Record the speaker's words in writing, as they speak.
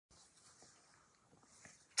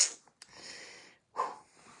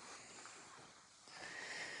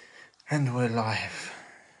And we're live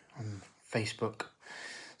on Facebook.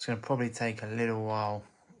 It's going to probably take a little while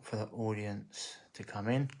for the audience to come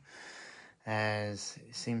in, as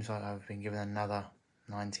it seems like I've been given another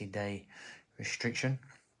 90-day restriction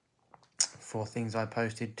for things I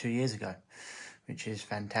posted 2 years ago, which is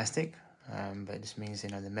fantastic. But it just means,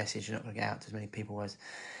 the message is not going to get out to as many people as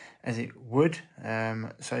it would.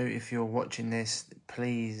 So if you're watching this,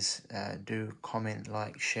 please do comment,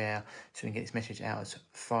 like, share, so we can get this message out as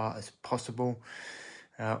far as possible.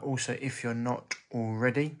 Also, if you're not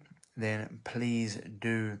already, then please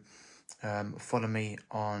do follow me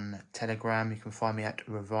on Telegram. You can find me at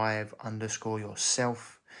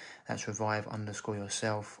revive_yourself. That's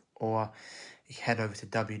revive_yourself. Or you can head over to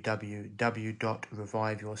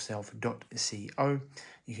www.reviveyourself.co.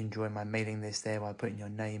 You can join my mailing list there by putting your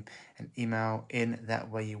name and email in.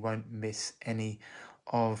 That way you won't miss any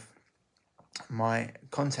of my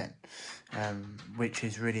content, which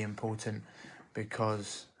is really important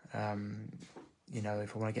because, if I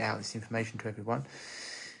want to get out this information to everyone,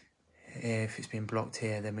 if it's been blocked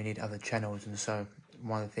here, then we need other channels. And so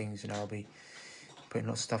one of the things, I'll be putting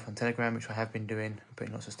lots of stuff on Telegram, which I have been doing,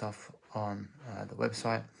 putting lots of stuff on the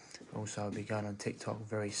website. Also, I'll be going on TikTok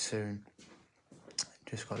very soon.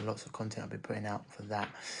 Just got lots of content I'll be putting out for that.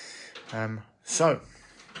 So,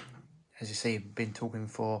 as you see, I've been talking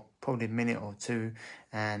for probably a minute or two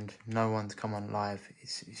and no one's come on live. It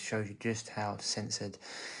shows you just how censored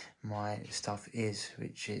my stuff is,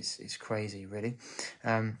 which is crazy, really.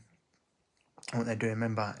 What they're doing,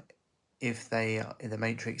 remember, if they are in the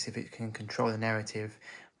Matrix, if it can control the narrative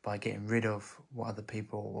by getting rid of what other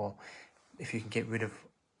people, or if you can get rid of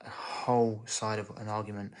a whole side of an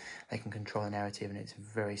argument, they can control the narrative, and it's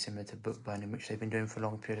very similar to book burning, which they've been doing for a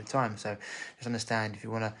long period of time. So just understand, if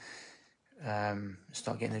you want to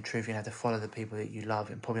start getting the truth, you have to follow the people that you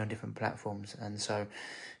love, and probably on different platforms. And so,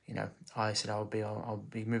 I said I'll be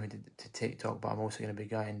moving to TikTok, but I'm also going to be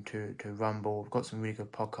going to Rumble. We've got some really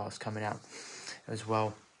good podcasts coming out as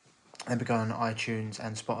well. They'll be going on iTunes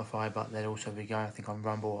and Spotify, but they'll also be going, I think, on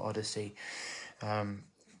Rumble or Odyssey,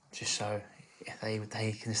 just so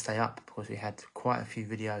they can stay up, because we had quite a few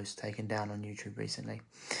videos taken down on YouTube recently.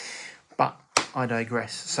 But I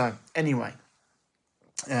digress. So anyway,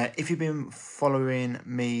 if you've been following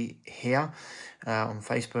me here on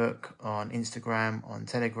Facebook, on Instagram, on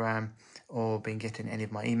Telegram, or been getting any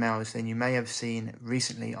of my emails, then you may have seen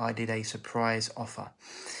recently I did a surprise offer.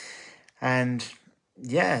 And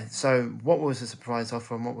yeah, so what was the surprise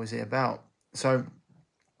offer and what was it about? So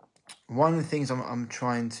one of the things I'm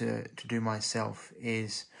trying to do myself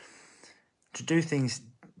is to do things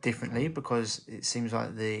differently, because it seems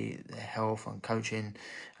like the health and coaching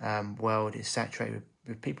world is saturated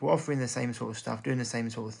with people offering the same sort of stuff, doing the same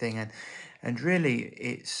sort of thing, and really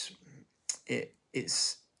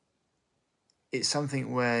it's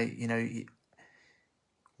something where,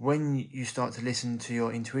 when you start to listen to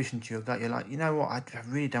your intuition, to your gut, you're like, what, I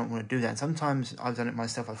really don't want to do that. And sometimes I've done it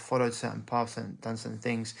myself. I've followed certain paths and done certain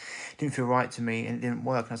things. It didn't feel right to me and it didn't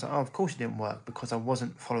work. And I was like, oh, of course it didn't work, because I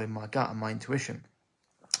wasn't following my gut and my intuition.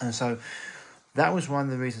 And so that was one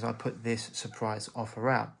of the reasons I put this surprise offer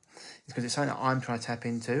out. It's because it's something that I'm trying to tap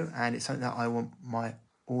into, and it's something that I want my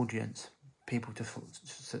audience, people, to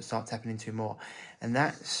start tapping into more. And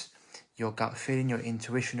that's your gut feeling, your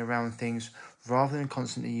intuition around things, rather than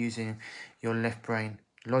constantly using your left brain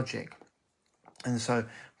logic. And so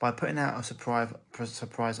by putting out a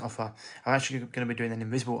surprise offer, I'm actually going to be doing an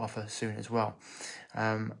invisible offer soon as well.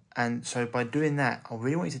 And so by doing that, I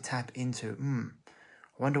really want you to tap into,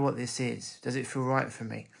 I wonder what this is. Does it feel right for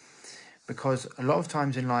me? Because a lot of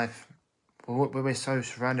times in life, we're so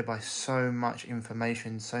surrounded by so much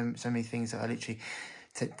information, so many things that are literally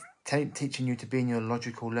teaching you to be in your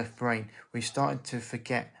logical left brain, we started to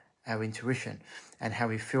forget our intuition and how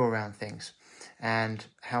we feel around things and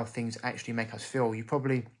how things actually make us feel. You've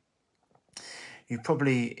probably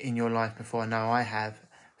in your life before, I know I have,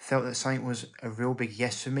 felt that something was a real big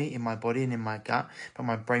yes for me in my body and in my gut, but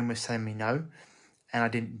my brain was telling me no, and I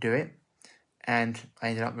didn't do it, and I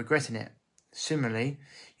ended up regretting it. Similarly,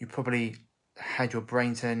 you probably had your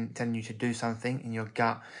brain telling you to do something in your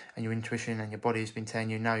gut, and your intuition and your body has been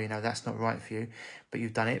telling you, no, that's not right for you, but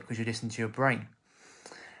you've done it because you listened to your brain.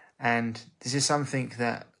 And this is something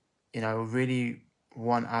that, I really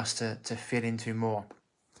want us to feel into more.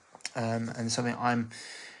 And something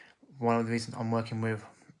one of the reasons I'm working with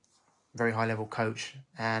very high level coach,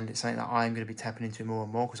 and it's something that I'm going to be tapping into more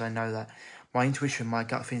and more, because I know that my intuition, my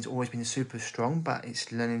gut feeling's always been super strong, but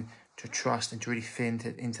it's learning to trust and to really feel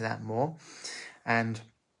into that more. And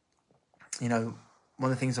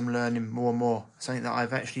one of the things I'm learning more and more, something that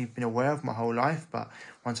I've actually been aware of my whole life, but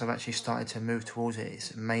once I've actually started to move towards it, it's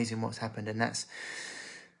amazing what's happened. And that's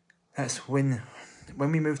when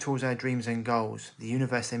we move towards our dreams and goals, the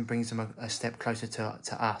universe then brings them a step closer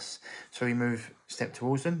to us. So we move a step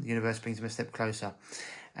towards them, the universe brings them a step closer.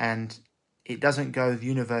 And it doesn't go, the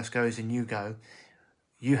universe goes and you go.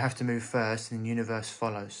 You have to move first and the universe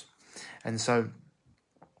follows. And so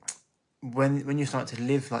when you start to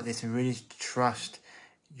live like this and really trust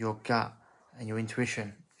your gut and your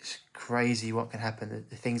intuition, it's crazy what can happen,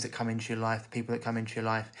 the things that come into your life, the people that come into your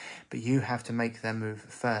life, but you have to make them move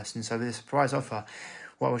first. And so with the surprise offer,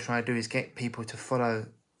 what I was trying to do is get people to follow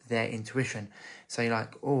their intuition. Say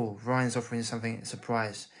like, oh, Ryan's offering something, a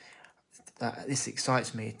surprise. This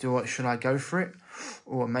excites me. Should I go for it?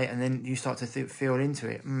 Or mate, and then you start to feel into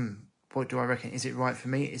it. What do I reckon? Is it right for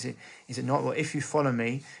me? Is it not? Well, if you follow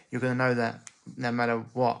me, you're going to know that no matter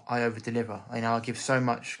what, I over deliver. I give so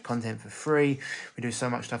much content for free. We do so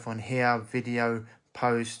much stuff on here, video,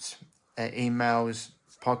 posts, emails,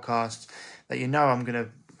 podcasts, that I'm going to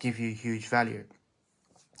give you huge value.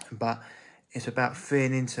 But it's about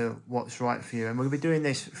feeling into what's right for you. And we'll be doing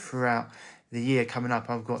this throughout the year coming up.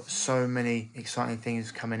 I've got so many exciting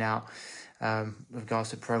things coming out with regards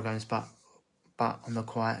to programs, but I'm not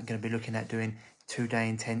quiet. I'm going to be looking at doing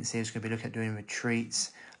 2-day intensives, going to be looking at doing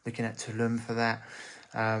retreats, looking at Tulum for that.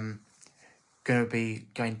 Going to be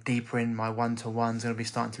going deeper in my one-to-ones. Going to be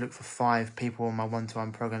starting to look for 5 people on my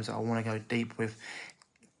one-to-one programs that I want to go deep with,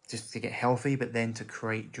 just to get healthy, but then to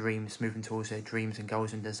create dreams, moving towards their dreams and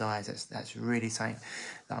goals and desires. That's really something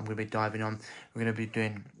that I'm going to be diving on. We're going to be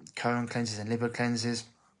doing colon cleanses and liver cleanses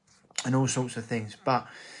and all sorts of things. But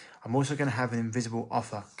I'm also going to have an invisible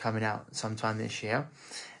offer coming out sometime this year.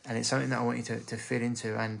 And it's something that I want you to fit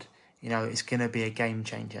into. And, it's going to be a game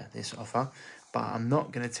changer, this offer. But I'm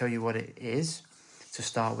not going to tell you what it is to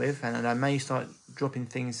start with. And I may start dropping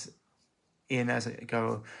things in as I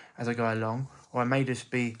go along. Or I may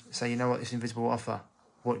just say, this invisible offer,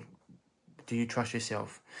 what do you trust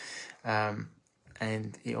yourself? And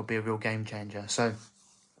it'll be a real game changer. So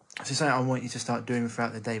it's something I want you to start doing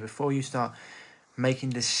throughout the day before you start making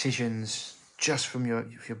decisions just from your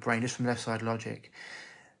brain, just from left side logic.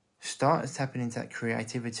 Start tapping into that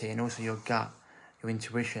creativity and also your gut, your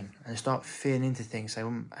intuition, and start feeling into things. Say,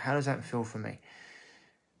 how does that feel for me?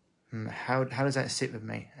 How does that sit with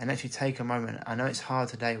me? And actually take a moment. I know it's hard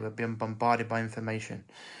today. We're being bombarded by information.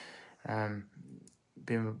 And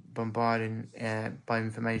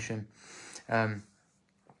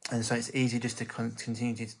so it's easy just to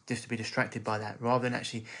continue to be distracted by that, rather than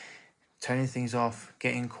actually turning things off,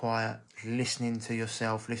 getting quiet, listening to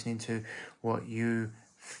yourself, listening to what you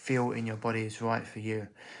feel in your body is right for you.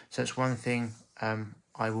 So it's one thing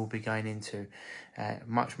I will be going into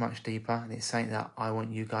much, much deeper. And it's something that I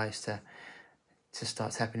want you guys to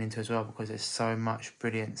start tapping into as well, because there's so much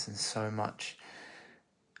brilliance and so much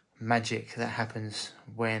magic that happens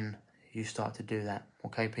when you start to do that.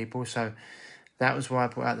 Okay, people? So that was why I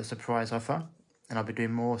put out the surprise offer. And I'll be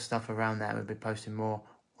doing more stuff around that. We'll be posting more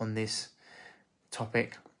on this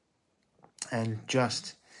topic. And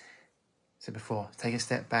just said before, take a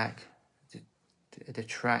step back,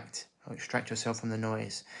 extract yourself from the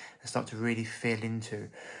noise, and start to really feel into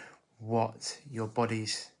what your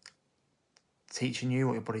body's teaching you,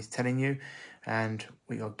 what your body's telling you, and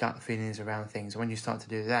what your gut feeling is around things. When you start to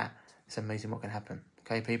do that, it's amazing what can happen.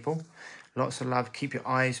 Okay, people? Lots of love. Keep your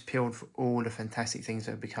eyes peeled for all the fantastic things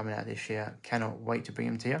that will be coming out this year. Cannot wait to bring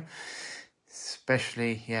them to you.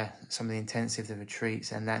 Especially, some of the intensive, the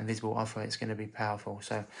retreats, and that invisible offer. It's going to be powerful.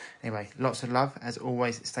 So anyway, lots of love. As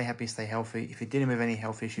always, stay happy, stay healthy. If you're dealing with any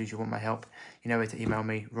health issues, you want my help, you know where to email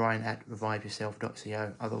me,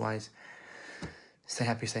 ryan@reviveyourself.co. Otherwise, stay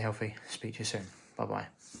happy, stay healthy. Speak to you soon. Bye-bye.